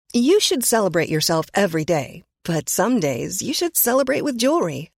You should celebrate yourself every day, but some days you should celebrate with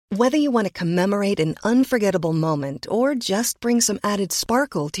jewelry. Whether you want to commemorate an unforgettable moment or just bring some added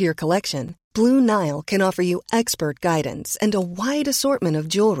sparkle to your collection, Blue Nile can offer you expert guidance and a wide assortment of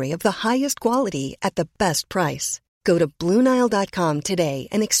jewelry of the highest quality at the best price. Go to BlueNile.com today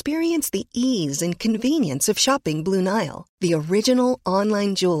and experience the ease and convenience of shopping Blue Nile, the original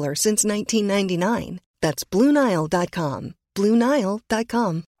online jeweler since 1999. That's BlueNile.com.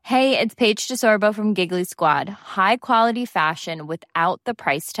 BlueNile.com. Hey, it's Paige DeSorbo from Giggly Squad. High quality fashion without the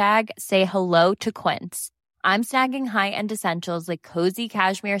price tag. Say hello to Quince. I'm snagging high-end essentials like cozy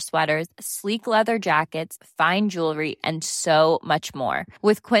cashmere sweaters, sleek leather jackets, fine jewelry, and so much more.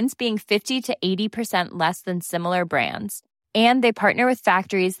 With Quince being 50 to 80% less than similar brands. And they partner with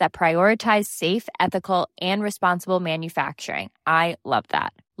factories that prioritize safe, ethical, and responsible manufacturing. I love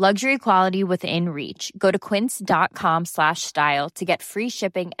that. Luxury quality within reach. Go to quince.com/style to get free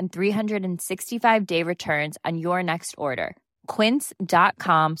shipping and 365-day returns on your next order.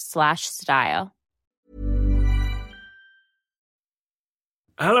 Quince.com/style.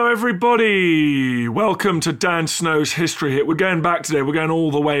 Hello everybody! Welcome to Dan Snow's History Hit. We're going back today, we're going all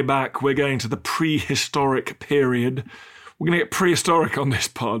the way back. We're going to the prehistoric period. We're going to get prehistoric on this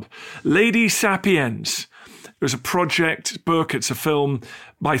pod. Lady Sapiens. It was a project book, it's a film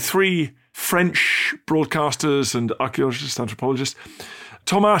by three French broadcasters and archaeologists, anthropologists.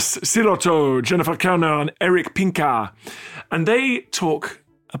 Thomas Siroto, Jennifer Kerner and Eric Pinka. And they talk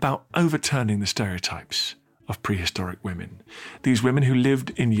about overturning the stereotypes of prehistoric women. These women who lived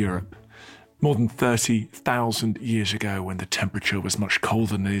in Europe more than 30,000 years ago when the temperature was much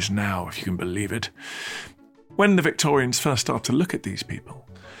colder than it is now, if you can believe it. When the Victorians first started to look at these people,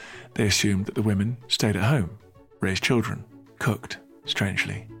 they assumed that the women stayed at home, raised children, cooked,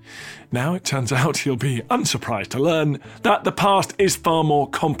 strangely. Now it turns out you'll be unsurprised to learn that the past is far more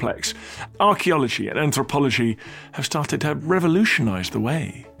complex. Archaeology and anthropology have started to revolutionise the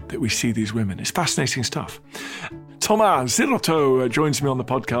way that we see these women. It's fascinating stuff. Thomas Siroto joins me on the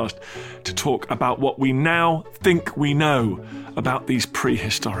podcast to talk about what we now think we know about these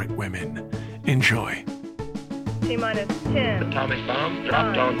prehistoric women. Enjoy. T-minus 10. Atomic bomb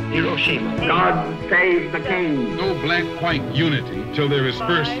dropped on Hiroshima. God save the king. No black-white unity till there is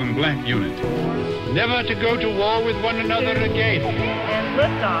first some black unity. Never to go to war with one another again. And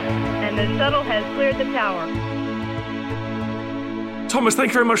liftoff, and the shuttle has cleared the tower. Thomas, thank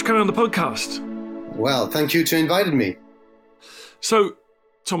you very much for coming on the podcast. Well, thank you to inviting me. So,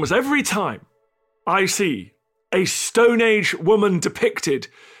 Thomas, every time I see a Stone Age woman depicted,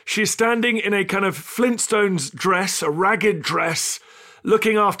 she's standing in a kind of Flintstones dress, a ragged dress,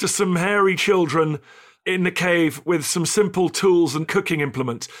 looking after some hairy children in the cave with some simple tools and cooking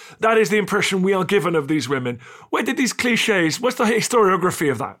implements. That is the impression we are given of these women. Where did these cliches, what's the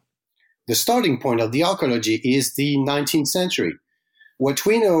historiography of that? The starting point of the archaeology is the 19th century. What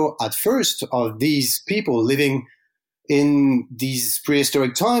we know at first of these people living in these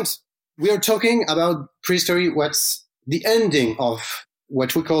prehistoric times, we are talking about prehistory, what's the ending of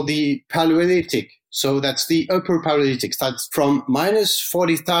what we call the Paleolithic. So that's the upper Paleolithic. That's from minus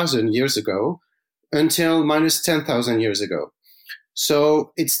 40,000 years ago until minus 10,000 years ago.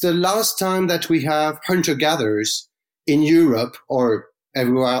 So it's the last time that we have hunter-gatherers in Europe or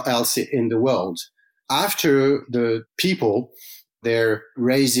everywhere else in the world. After the people, they're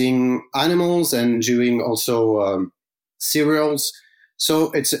raising animals and doing also cereals.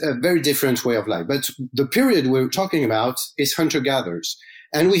 So it's a very different way of life. But the period we're talking about is hunter-gatherers.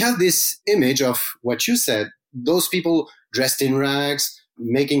 And we have this image of what you said, those people dressed in rags,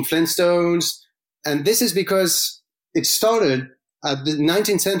 making Flintstones. And this is because it started at the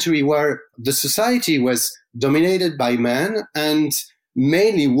 19th century where the society was dominated by men and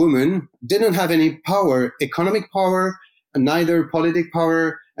mainly women didn't have any power, economic power, neither political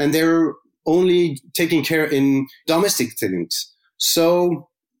power, and they were only taking care in domestic things. So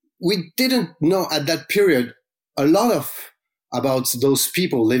we didn't know at that period a lot about those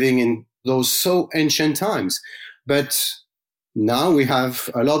people living in those so ancient times. But now we have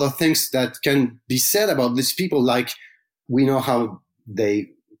a lot of things that can be said about these people, like we know how they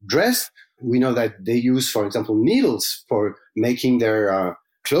dress. We know that they use, for example, needles for making their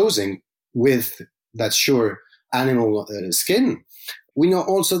clothing with, that's sure, animal skin. We know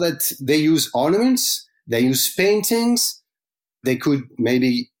also that they use ornaments, they use paintings, they could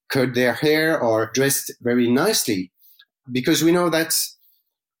maybe cut their hair or dress very nicely, because we know that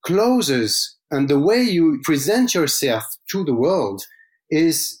clothes and the way you present yourself to the world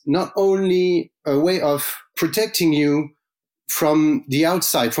is not only a way of protecting you from the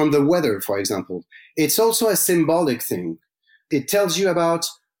outside, from the weather, for example. It's also a symbolic thing. It tells you about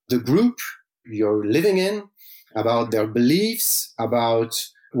the group you're living in, about their beliefs, about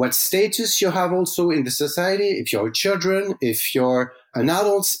what status you have also in the society, if you're children, if you're an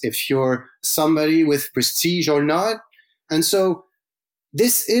adult, if you're somebody with prestige or not. And so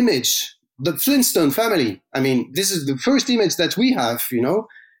this image, the Flintstone family, I mean, this is the first image that we have, you know.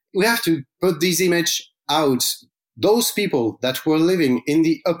 We have to put this image out. Those people that were living in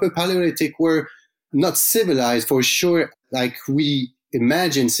the Upper Paleolithic were not civilized for sure, like we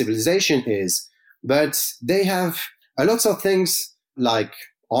imagine civilization is, but they have a lot of things like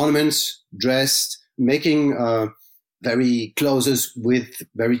ornaments, dressed, making very clothes with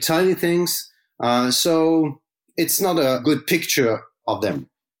very tiny things. So it's not a good picture of them.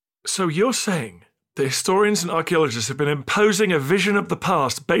 So you're saying the historians and archaeologists have been imposing a vision of the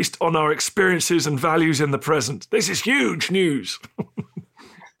past based on our experiences and values in the present. This is huge news.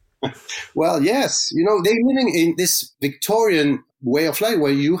 Well, yes. You know, they're living in this Victorian way of life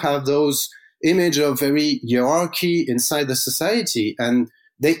where you have those image of very hierarchy inside the society, and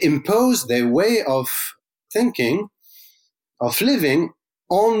they impose their way of thinking, of living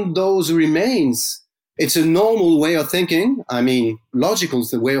on those remains. It's a normal way of thinking. I mean, logical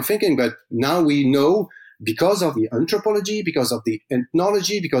is the way of thinking, but now we know because of the anthropology, because of the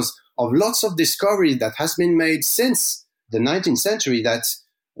ethnology, because of lots of discovery that has been made since the 19th century that,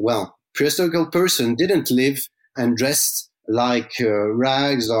 well, prehistoric person didn't live and dressed like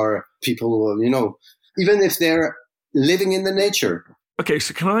rags or people, you know, even if they're living in the nature. Okay,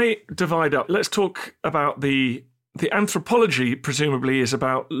 so can I divide up? Let's talk about the anthropology, presumably, is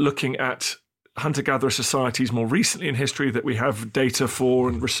about looking at hunter-gatherer societies more recently in history that we have data for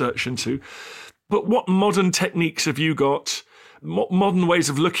and research into. But what modern techniques have you got, modern ways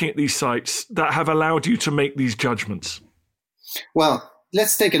of looking at these sites that have allowed you to make these judgments? Well,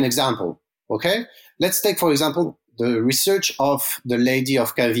 let's take an example, okay? Let's take, for example, the research of the Lady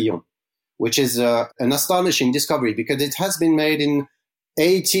of Cavillon, which is an astonishing discovery because it has been made in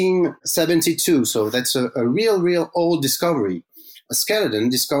 1872. So that's a real old discovery. A skeleton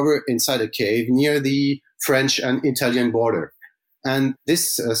discovered inside a cave near the French and Italian border. And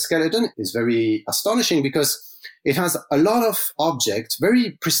this skeleton is very astonishing because it has a lot of objects,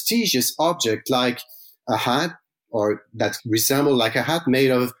 very prestigious objects like a hat, or that resemble like a hat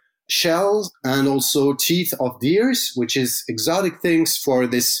made of shells, and also teeth of deers, which is exotic things for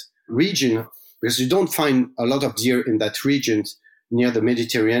this region because you don't find a lot of deer in that region near the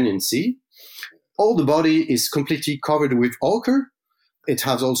Mediterranean Sea. All the body is completely covered with ochre. It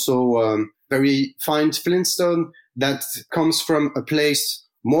has also very fine flintstone that comes from a place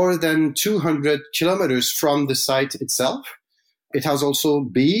more than 200 kilometers from the site itself. It has also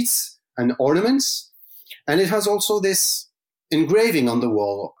beads and ornaments. And it has also this engraving on the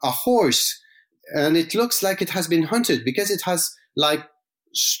wall, a horse. And it looks like it has been hunted because it has like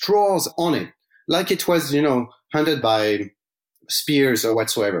straws on it, like it was, you know, hunted by spears or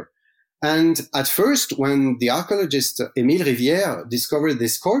whatsoever. And at first, when the archaeologist Émile Rivière discovered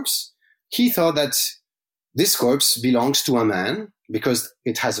this corpse, he thought that this corpse belongs to a man because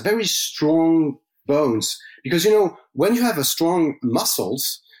it has very strong bones. Because, you know, when you have a strong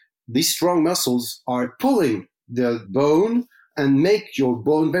muscles, these strong muscles are pulling the bone and make your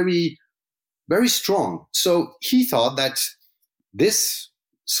bone very, very strong. So he thought that this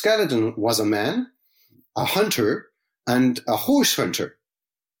skeleton was a man, a hunter, and a horse hunter.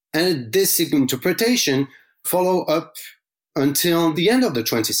 And this interpretation followed up until the end of the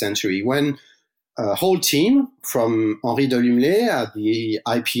 20th century, when a whole team from Henri de Lumelay at the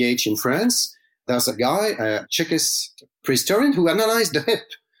IPH in France, there's a guy, a Czech prehistorian, who analyzed the hip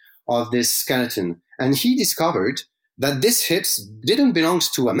of this skeleton. And he discovered that this hips didn't belong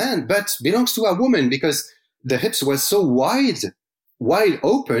to a man, but belongs to a woman, because the hips were so wide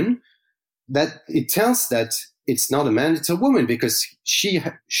open, that it tells that it's not a man, it's a woman, because she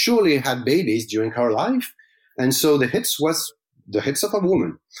surely had babies during her life. And so the hips was the hips of a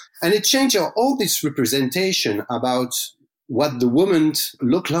woman. And it changed all this representation about what the woman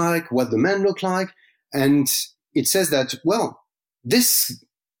looked like, what the man looked like. And it says that, well, this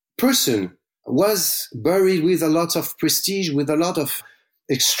person was buried with a lot of prestige, with a lot of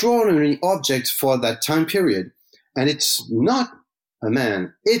extraordinary objects for that time period. And it's not a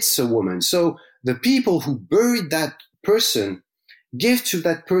man, it's a woman. So the people who buried that person give to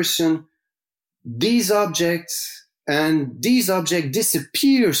that person these objects, and these objects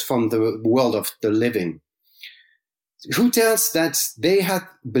disappears from the world of the living. Who tells that they had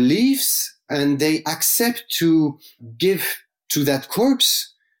beliefs and they accept to give to that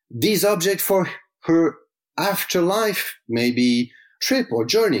corpse these objects for her afterlife, maybe trip or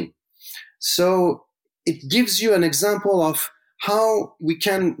journey. So it gives you an example of how we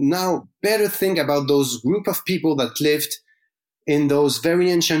can now better think about those group of people that lived in those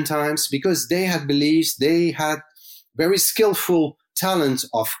very ancient times, because they had beliefs, they had very skillful talent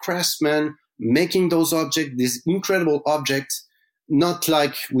of craftsmen making those objects, these incredible objects, not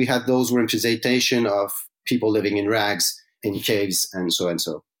like we had those representation of people living in rags in caves and so and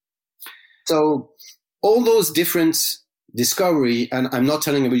so. So all those different discovery, and I'm not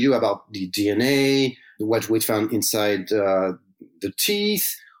telling you about the DNA, what we found inside the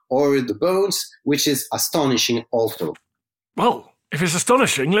teeth or the bones, which is astonishing also. Well, if it's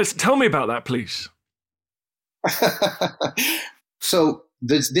astonishing, tell me about that, please. So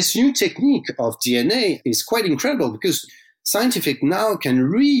this new technique of DNA is quite incredible, because scientific now can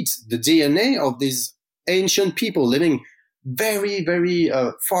read the DNA of these ancient people living very, very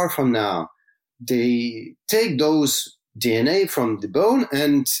far from now. They take those DNA from the bone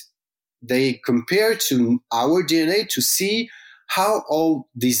and they compare to our DNA to see how all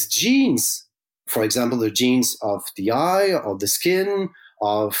these genes, for example, the genes of the eye, of the skin,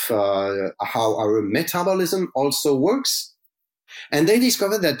 of how our metabolism also works. And they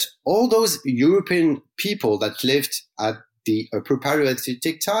discovered that all those European people that lived at the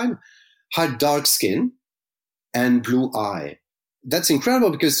pre-Paleolithic time had dark skin and blue eye. That's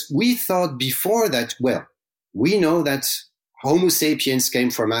incredible, because we thought before that, well, we know that Homo sapiens came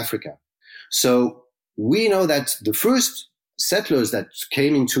from Africa. So we know that the first settlers that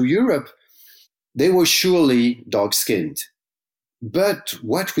came into Europe, they were surely dark-skinned. But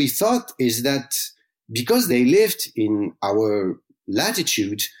what we thought is that because they lived in our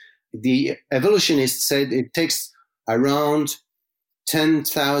latitude, the evolutionists said it takes around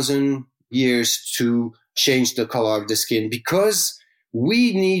 10,000 years to change the color of the skin, because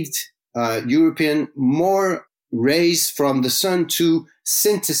we need European more rays from the sun to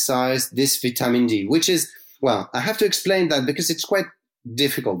synthesize this vitamin D, which is, well, I have to explain that because it's quite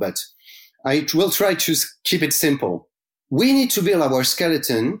difficult, but I will try to keep it simple. We need to build our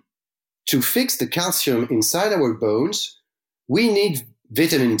skeleton to fix the calcium inside our bones. We need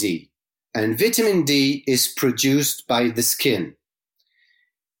vitamin D, and vitamin D is produced by the skin.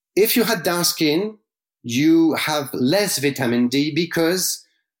 If you had dark skin, you have less vitamin D because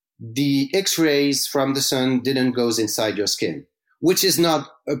the X-rays from the sun didn't go inside your skin, which is not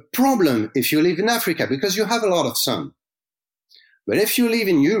a problem if you live in Africa because you have a lot of sun. But if you live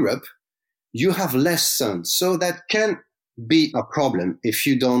in Europe, you have less sun. So that can be a problem if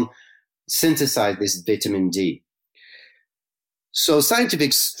you don't synthesize this vitamin D. So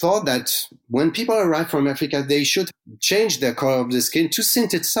scientists thought that when people arrive from Africa, they should change their color of the skin to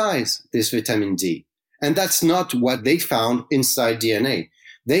synthesize this vitamin D. And that's not what they found inside DNA.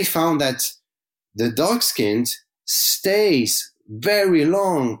 They found that the dark-skinned stays very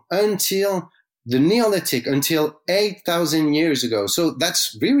long until the Neolithic, until 8,000 years ago. So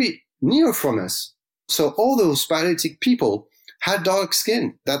that's very near from us. So all those Paleolithic people had dark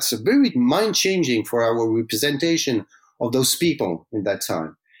skin. That's very mind-changing for our representation of those people in that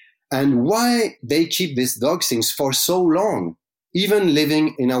time. And why they keep these dark things for so long, even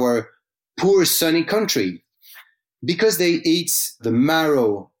living in our poor sunny country? Because they eat the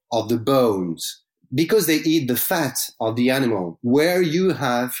marrow of the bones, because they eat the fat of the animal, where you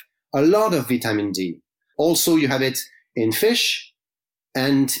have a lot of vitamin D. Also, you have it in fish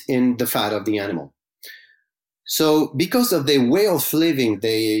and in the fat of the animal. So because of their way of living,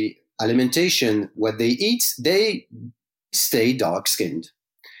 their alimentation, what they eat, they stay dark-skinned.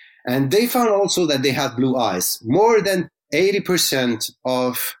 And they found also that they have blue eyes. More than 80%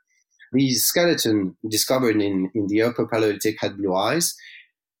 of these skeletons discovered in the Upper Paleolithic had blue eyes.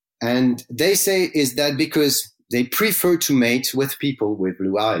 And they say is that because they prefer to mate with people with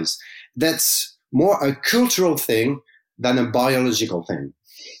blue eyes. That's more a cultural thing than a biological thing.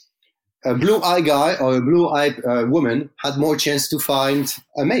 A blue-eyed guy or a blue-eyed woman had more chance to find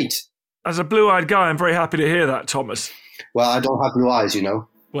a mate. As a blue-eyed guy, I'm very happy to hear that, Thomas. Well, I don't have blue eyes, you know.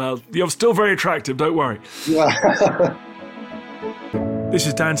 Well, you're still very attractive, don't worry. Yeah. This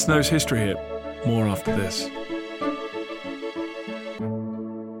is Dan Snow's History Hit. More after this.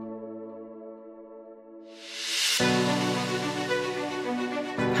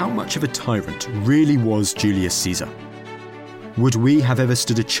 How much of a tyrant really was Julius Caesar? Would we have ever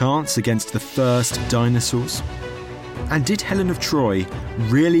stood a chance against the first dinosaurs? And did Helen of Troy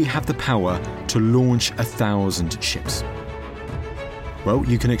really have the power to launch 1,000 ships? Well,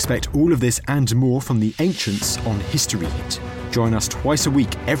 you can expect all of this and more from the Ancients on History Hit. Join us twice a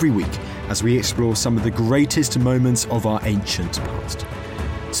week, every week, as we explore some of the greatest moments of our ancient past.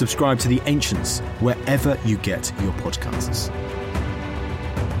 Subscribe to The Ancients wherever you get your podcasts.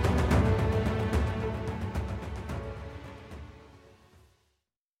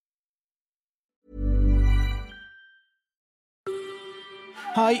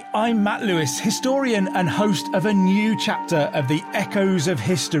 Hi, I'm Matt Lewis, historian and host of a new chapter of the Echoes of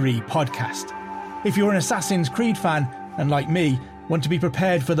History podcast. If you're an Assassin's Creed fan, and like me, want to be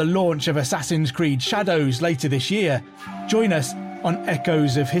prepared for the launch of Assassin's Creed Shadows later this year, join us on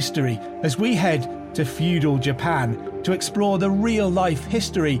Echoes of History as we head to feudal Japan to explore the real-life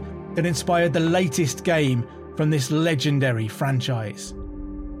history that inspired the latest game from this legendary franchise.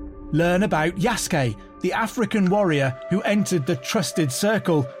 Learn about Yasuke, the African warrior who entered the trusted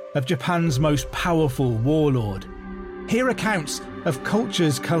circle of Japan's most powerful warlord. Hear accounts of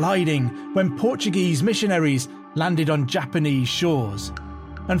cultures colliding when Portuguese missionaries landed on Japanese shores,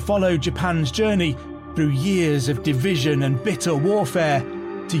 and follow Japan's journey through years of division and bitter warfare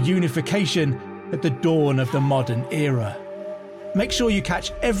to unification at the dawn of the modern era. Make sure you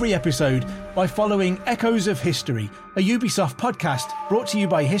catch every episode by following Echoes of History, a Ubisoft podcast brought to you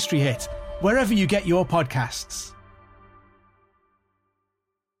by History Hit, wherever you get your podcasts.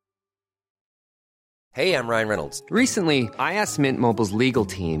 Hey, I'm Ryan Reynolds. Recently, I asked Mint Mobile's legal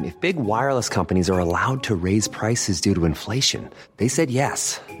team if big wireless companies are allowed to raise prices due to inflation. They said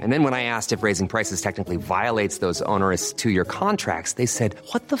yes. And then when I asked if raising prices technically violates those onerous 2-year contracts, they said,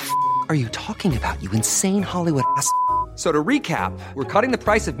 "What the f*** are you talking about, you insane Hollywood ass?" So to recap, we're cutting the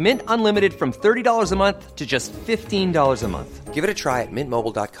price of Mint Unlimited from $30 a month to just $15 a month. Give it a try at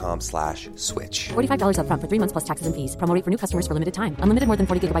mintmobile.com/switch. $45 up front for 3 months plus taxes and fees. Promo rate for new customers for limited time. Unlimited more than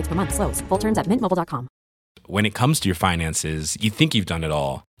 40 gigabytes per month. Slows full terms at mintmobile.com. When it comes to your finances, you think you've done it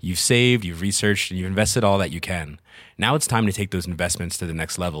all. You've saved, you've researched, and you've invested all that you can. Now it's time to take those investments to the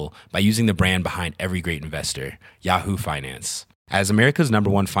next level by using the brand behind every great investor, Yahoo Finance. As America's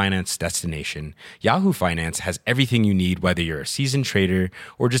 #1 finance destination, Yahoo Finance has everything you need, whether you're a seasoned trader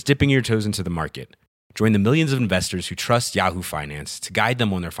or just dipping your toes into the market. Join the millions of investors who trust Yahoo Finance to guide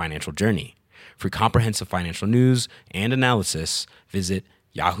them on their financial journey. For comprehensive financial news and analysis, visit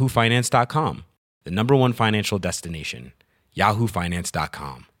yahoofinance.com, the #1 financial destination,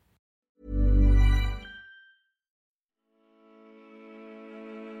 yahoofinance.com.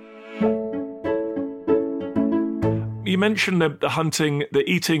 You mentioned the hunting, the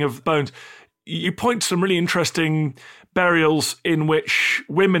eating of bones. You point to some really interesting burials in which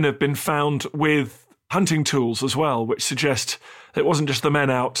women have been found with hunting tools as well, which suggest that it wasn't just the men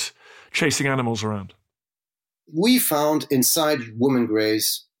out chasing animals around. We found inside women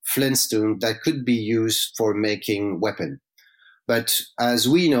graves flintstone that could be used for making weapon. But as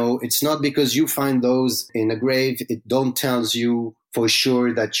we know, it's not because you find those in a grave, it don't tells you for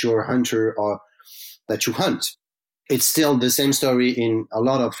sure that you're a hunter or that you hunt. It's still the same story in a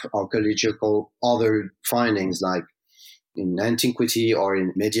lot of archaeological other findings, like in antiquity or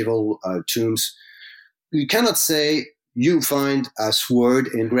in medieval tombs. You cannot say you find a sword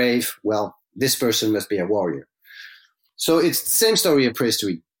in grave, well, this person must be a warrior. So it's the same story of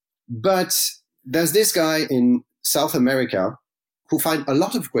prehistory. But there's this guy in South America who find a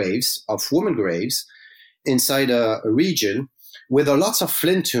lot of graves, of women graves, inside a region with a lots of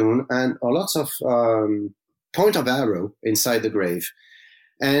flintstone and a lots of point of arrow inside the grave.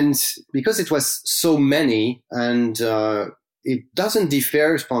 And because it was so many, and it doesn't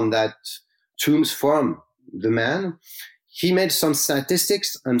differ from that tombs from the man, he made some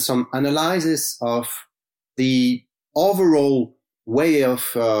statistics and some analysis of the overall way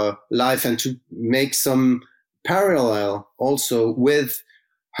of life, and to make some parallel also with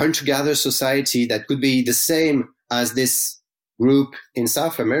hunter-gatherer society that could be the same as this group in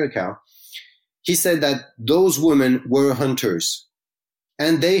South America. He said that those women were hunters,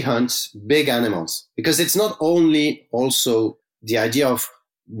 and they hunt big animals, because it's not only also the idea of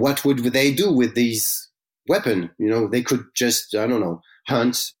what would they do with these weapons. You know, they could just,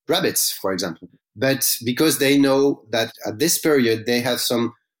 hunt rabbits, for example. But because they know that at this period they have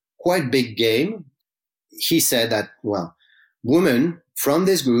some quite big game, he said that, well, women from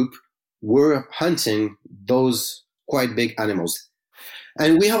this group were hunting those quite big animals.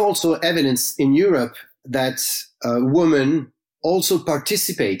 And we have also evidence in Europe that women also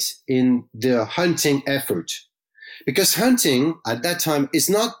participate in the hunting effort. Because hunting at that time is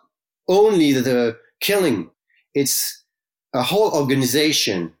not only the killing, it's a whole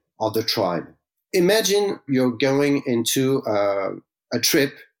organization of the tribe. Imagine you're going into a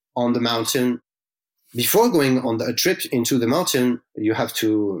trip on the mountain. Before going on a trip into the mountain, you have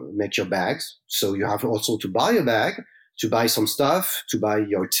to make your bags. So you have also to buy a bag, to buy some stuff, to buy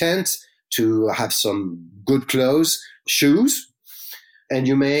your tent, to have some good clothes, shoes, and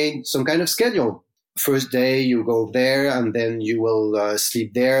you made some kind of schedule. First day you go there, and then you will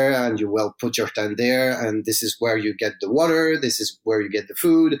sleep there, and you will put your tent there, and this is where you get the water, this is where you get the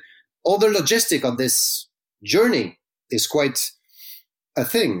food. All the logistic of this journey is quite a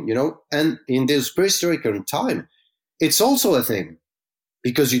thing, and in this prehistoric time, it's also a thing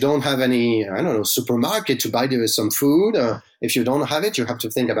because you don't have any, supermarket to buy some food. If you don't have it, you have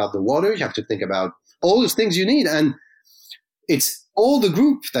to think about the water. You have to think about all those things you need. And it's all the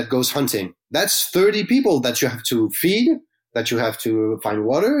group that goes hunting. That's 30 people that you have to feed, that you have to find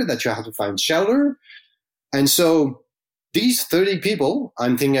water, that you have to find shelter. And so these 30 people,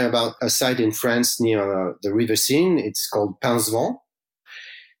 I'm thinking about a site in France near the River Seine. It's called Pincevent.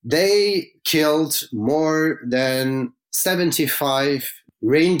 They killed more than 75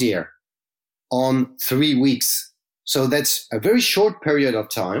 reindeer on 3 weeks. So that's a very short period of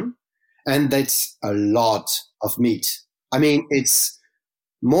time. And that's a lot of meat. I mean, it's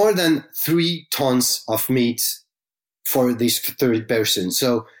more than 3 tons of meat for this 30 persons.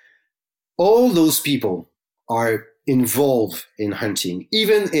 So all those people are involved in hunting,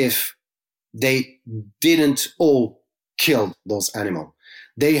 even if they didn't all kill those animals.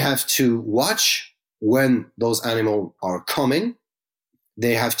 They have to watch when those animals are coming.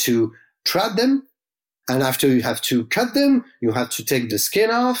 They have to trap them. And after you have to cut them, you have to take the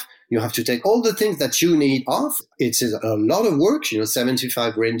skin off. You have to take all the things that you need off. It's a lot of work,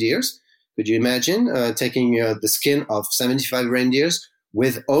 75 reindeers. Could you imagine taking the skin of 75 reindeers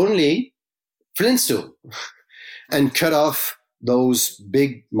with only flint steel and cut off those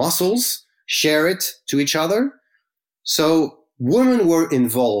big muscles, share it to each other? So women were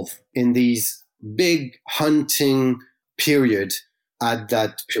involved in these big hunting period at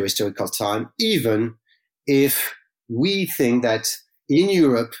that prehistorical time, even if we think that in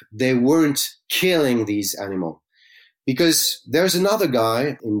Europe they weren't killing these animals. Because there's another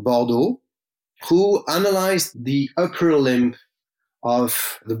guy in Bordeaux who analyzed the upper limb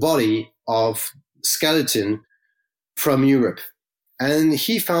of the body of skeleton from Europe. And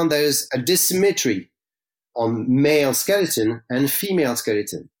he found there's a dissymmetry on male skeleton and female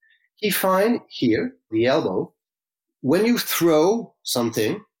skeleton. He find here, the elbow, when you throw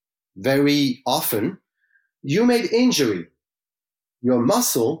something very often, you made injury. Your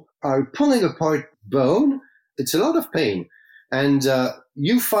muscle are pulling apart bone. It's a lot of pain. And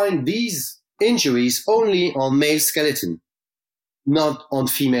you find these injuries only on male skeleton, not on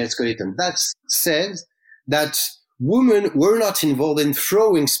female skeleton. That says that women were not involved in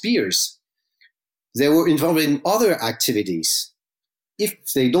throwing spears. They were involved in other activities.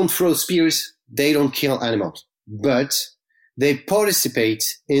 If they don't throw spears, they don't kill animals. But they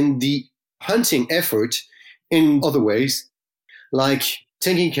participate in the hunting effort in other ways, like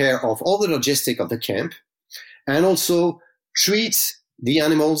taking care of all the logistics of the camp, and also treat the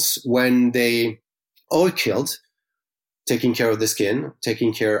animals when they are killed, taking care of the skin,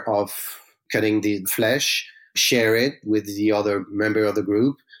 taking care of cutting the flesh, share it with the other member of the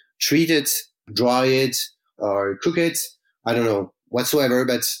group, treat it, dry it, or cook it, I don't know, whatsoever.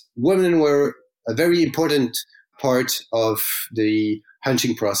 But women were a very important part of the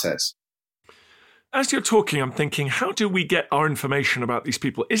hunting process. As you're talking, I'm thinking, how do we get our information about these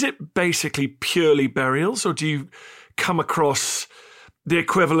people? Is it basically purely burials, or do you come across the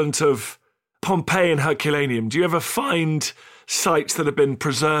equivalent of Pompeii and Herculaneum? Do you ever find sites that have been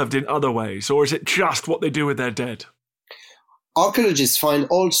preserved in other ways, or is it just what they do with their dead? Archaeologists find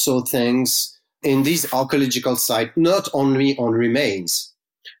also things in these archaeological sites, not only on remains.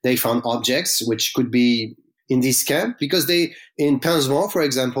 They found objects which could be in this camp, because in Pincevent, for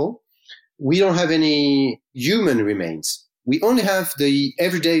example, we don't have any human remains. We only have the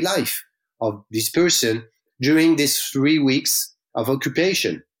everyday life of this person during these 3 weeks of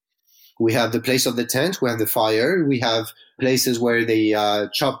occupation. We have the place of the tent, we have the fire, we have places where they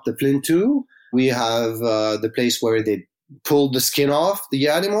chop the flint too, we have the place where they pull the skin off the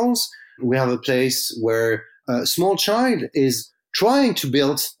animals, we have a place where a small child is trying to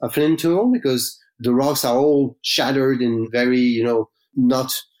build a flint tool because the rocks are all shattered in very,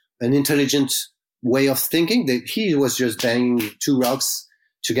 not an intelligent way of thinking. He was just banging 2 rocks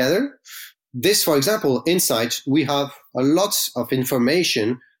together. This, for example, inside, we have a lot of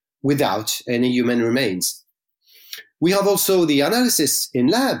information without any human remains. We have also the analysis in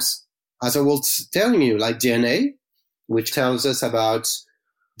labs, as I was telling you, like DNA, which tells us about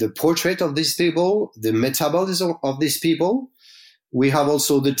the portrait of these people, the metabolism of these people. We have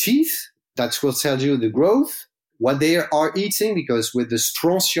also the teeth that will tell you the growth, what they are eating, because with the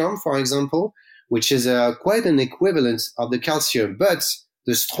strontium, for example, which is quite an equivalent of the calcium, but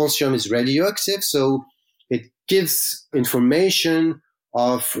the strontium is radioactive, so it gives information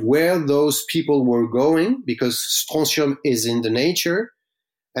of where those people were going, because strontium is in the nature,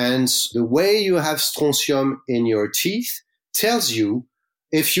 and the way you have strontium in your teeth tells you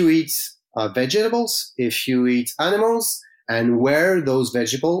if you eat vegetables, if you eat animals, and where those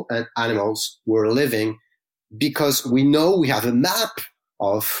vegetable and animals were living, because we know we have a map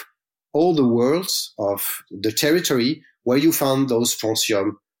of all the worlds, of the territory where you found those Francium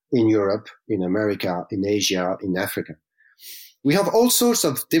in Europe, in America, in Asia, in Africa. We have all sorts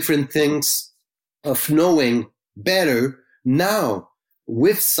of different things of knowing better now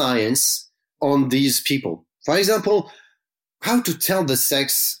with science on these people. For example, how to tell the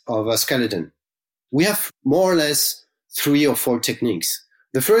sex of a skeleton. We have more or less 3 or 4 techniques.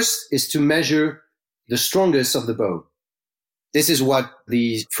 The first is to measure the strongest of the bone. This is what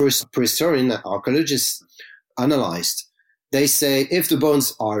the first prehistorian archaeologists analyzed. They say if the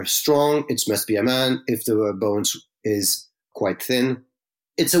bones are strong, it must be a man. If the bones is quite thin,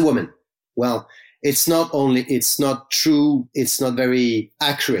 it's a woman. Well, it's not true, it's not very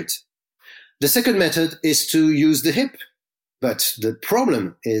accurate. The second method is to use the hip. But the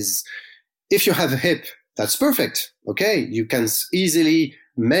problem is, if you have a hip, that's perfect. Okay, you can easily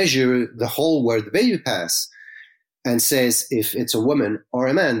measure the hole where the baby passes and says if it's a woman or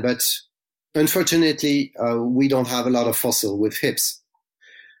a man. But unfortunately, we don't have a lot of fossil with hips.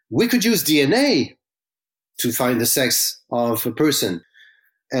 We could use DNA to find the sex of a person.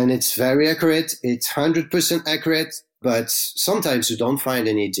 And it's very accurate. It's 100% accurate. But sometimes you don't find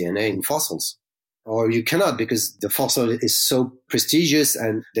any DNA in fossils. Or you cannot, because the fossil is so prestigious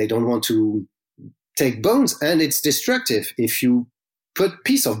and they don't want to take bones. And it's destructive. If you put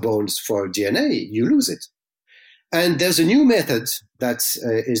piece of bones for DNA, you lose it. And there's a new method that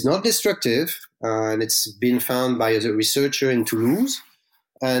is not destructive, and it's been found by a researcher in Toulouse.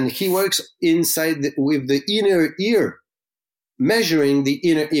 And he works inside with the inner ear, measuring the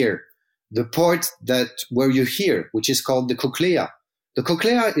inner ear, the part where you hear, which is called the cochlea. The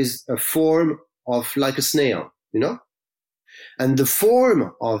cochlea is a form of like a snail, And the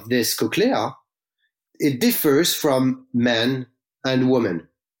form of this cochlea, it differs from man and woman.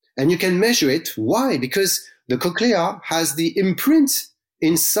 And you can measure it. Why? Because the cochlea has the imprint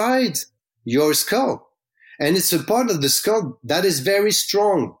inside your skull. And it's a part of the skull that is very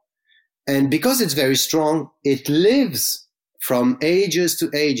strong. And because it's very strong, it lives from ages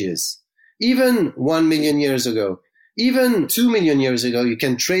to ages. Even 1 million years ago, even 2 million years ago, you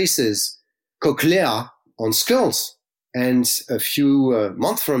can trace cochlea on skulls. And a few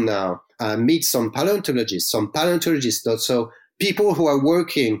months from now, meet some paleontologists, so people who are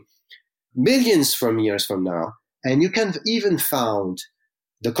working millions from years from now, and you can even found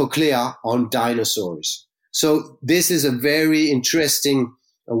the cochlea on dinosaurs. So this is a very interesting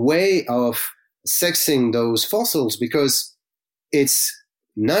way of sexing those fossils because it's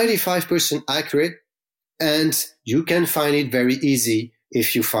 95% accurate, and you can find it very easy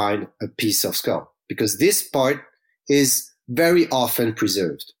if you find a piece of skull, because this part is very often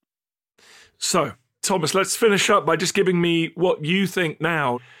preserved. So, Thomas, let's finish up by just giving me what you think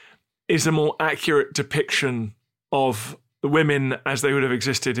now is a more accurate depiction of the women as they would have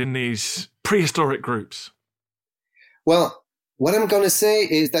existed in these prehistoric groups. Well, what I'm going to say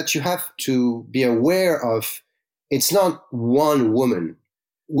is that you have to be aware of, it's not one woman.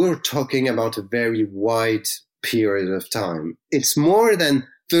 We're talking about a very wide period of time. It's more than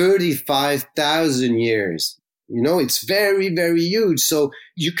 35,000 years. It's very, very huge. So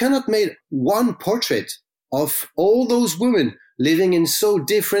you cannot make one portrait of all those women living in so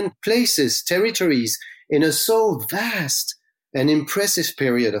different places, territories, in a so vast and impressive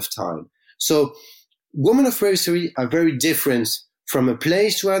period of time. So women of prehistory are very different from a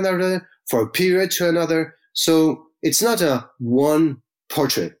place to another, for a period to another. So it's not a one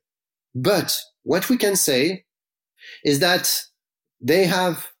portrait. But what we can say is that they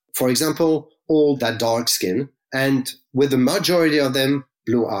have, for example, all that dark skin, and with the majority of them,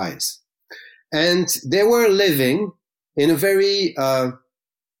 blue eyes. And they were living in a very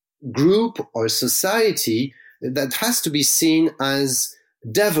group or society that has to be seen as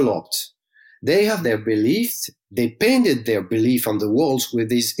developed. They have their beliefs. They painted their belief on the walls with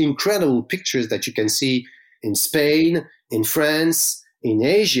these incredible pictures that you can see in Spain, in France, in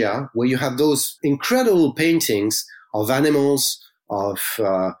Asia, where you have those incredible paintings of animals, of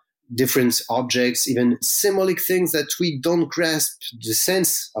different objects, even symbolic things that we don't grasp the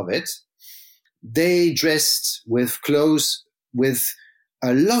sense of it. They dressed with clothes with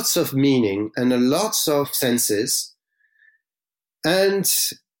lots of meaning and lots of senses. And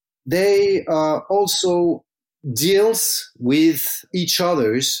they also deals with each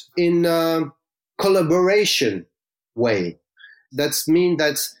others in a collaboration way. That means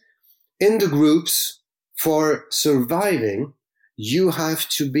that in the groups, for surviving, you have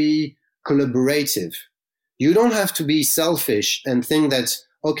to be collaborative. You don't have to be selfish and think that,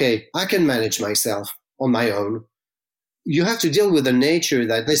 okay, I can manage myself on my own. you have to deal with a nature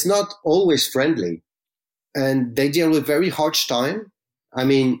that is not always friendly. And they deal with very harsh time. I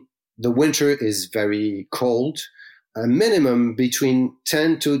mean, the winter is very cold, a minimum between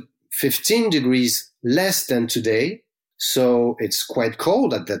 10 to 15 degrees less than today. So it's quite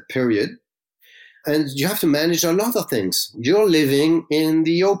cold at that period. And you have to manage a lot of things. You're living in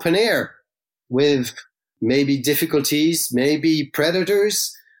the open air with maybe difficulties, maybe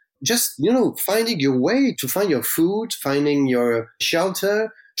predators, just, finding your way to find your food, finding your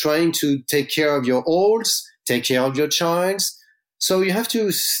shelter, trying to take care of your olds, take care of your childs. So you have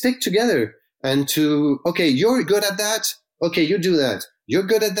to stick together and okay, you're good at that. Okay, you do that. You're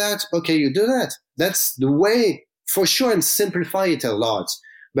good at that. Okay, you do that. That's the way, for sure, and simplify it a lot.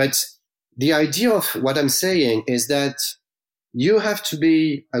 But the idea of what I'm saying is that you have to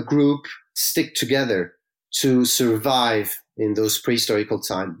be a group, stick together to survive in those prehistorical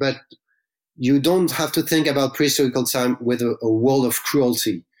times. But you don't have to think about prehistorical time with a wall of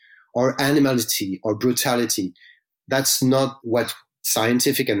cruelty or animality or brutality. That's not what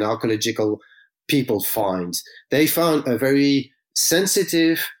scientific and archaeological people find. They found a very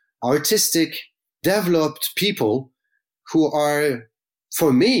sensitive, artistic, developed people who are,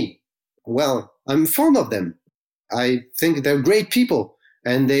 for me, well, I'm fond of them. I think they're great people,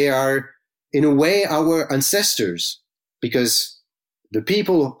 and they are, in a way, our ancestors, because the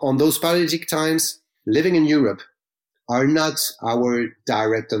people on those Paleolithic times living in Europe are not our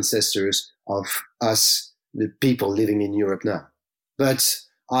direct ancestors of us, the people living in Europe now. But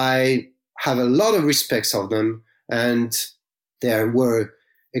I have a lot of respect of them, and there were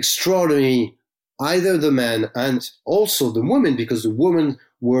extraordinary, either the men and also the women, because the women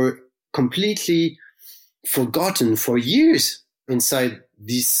were completely forgotten for years inside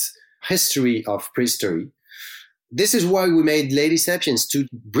this history of prehistory. This is why we made Lady Sapiens, to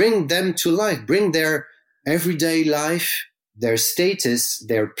bring them to life, bring their everyday life, their status,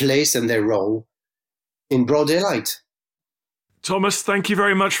 their place and their role in broad daylight. Thomas, thank you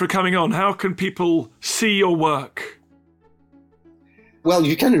very much for coming on. How can people see your work? Well,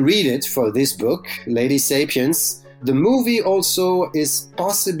 you can read it for this book, Lady Sapiens. The movie also is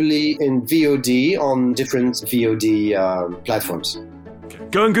possibly in VOD on different VOD platforms. Okay.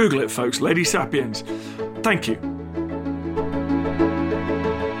 Go and Google it, folks. Lady Sapiens. Thank you.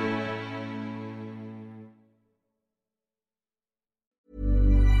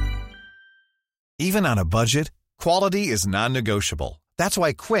 Even on a budget, quality is non-negotiable. That's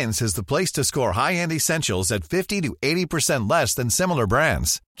why Quince is the place to score high-end essentials at 50 to 80% less than similar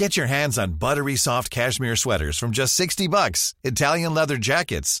brands. Get your hands on buttery soft cashmere sweaters from just $60, Italian leather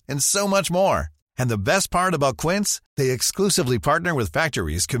jackets, and so much more. And the best part about Quince, they exclusively partner with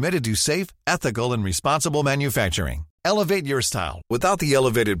factories committed to safe, ethical, and responsible manufacturing. Elevate your style without the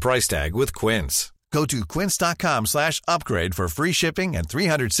elevated price tag with Quince. Go to quince.com/upgrade for free shipping and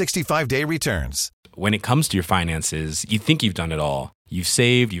 365-day returns. When it comes to your finances, you think you've done it all. You've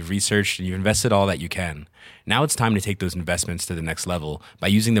saved, you've researched, and you've invested all that you can. Now it's time to take those investments to the next level by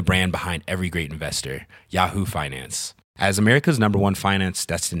using the brand behind every great investor, Yahoo Finance. As America's #1 finance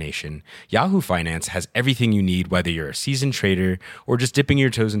destination, Yahoo Finance has everything you need, whether you're a seasoned trader or just dipping your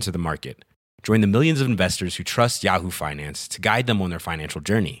toes into the market. Join the millions of investors who trust Yahoo Finance to guide them on their financial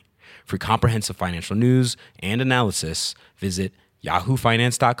journey. For comprehensive financial news and analysis, visit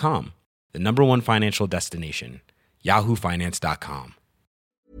yahoofinance.com, the #1 financial destination, yahoofinance.com.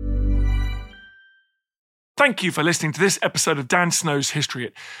 Thank you for listening to this episode of Dan Snow's History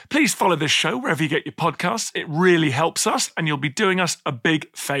Hit. Please follow this show wherever you get your podcasts. It really helps us, and you'll be doing us a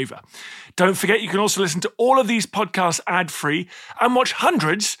big favour. Don't forget, you can also listen to all of these podcasts ad-free and watch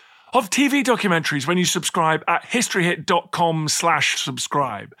hundreds of TV documentaries when you subscribe at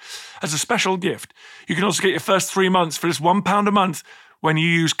historyhit.com/subscribe. As a special gift, you can also get your first 3 months for just £1 a month when you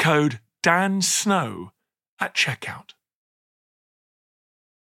use code DANSNOW at checkout.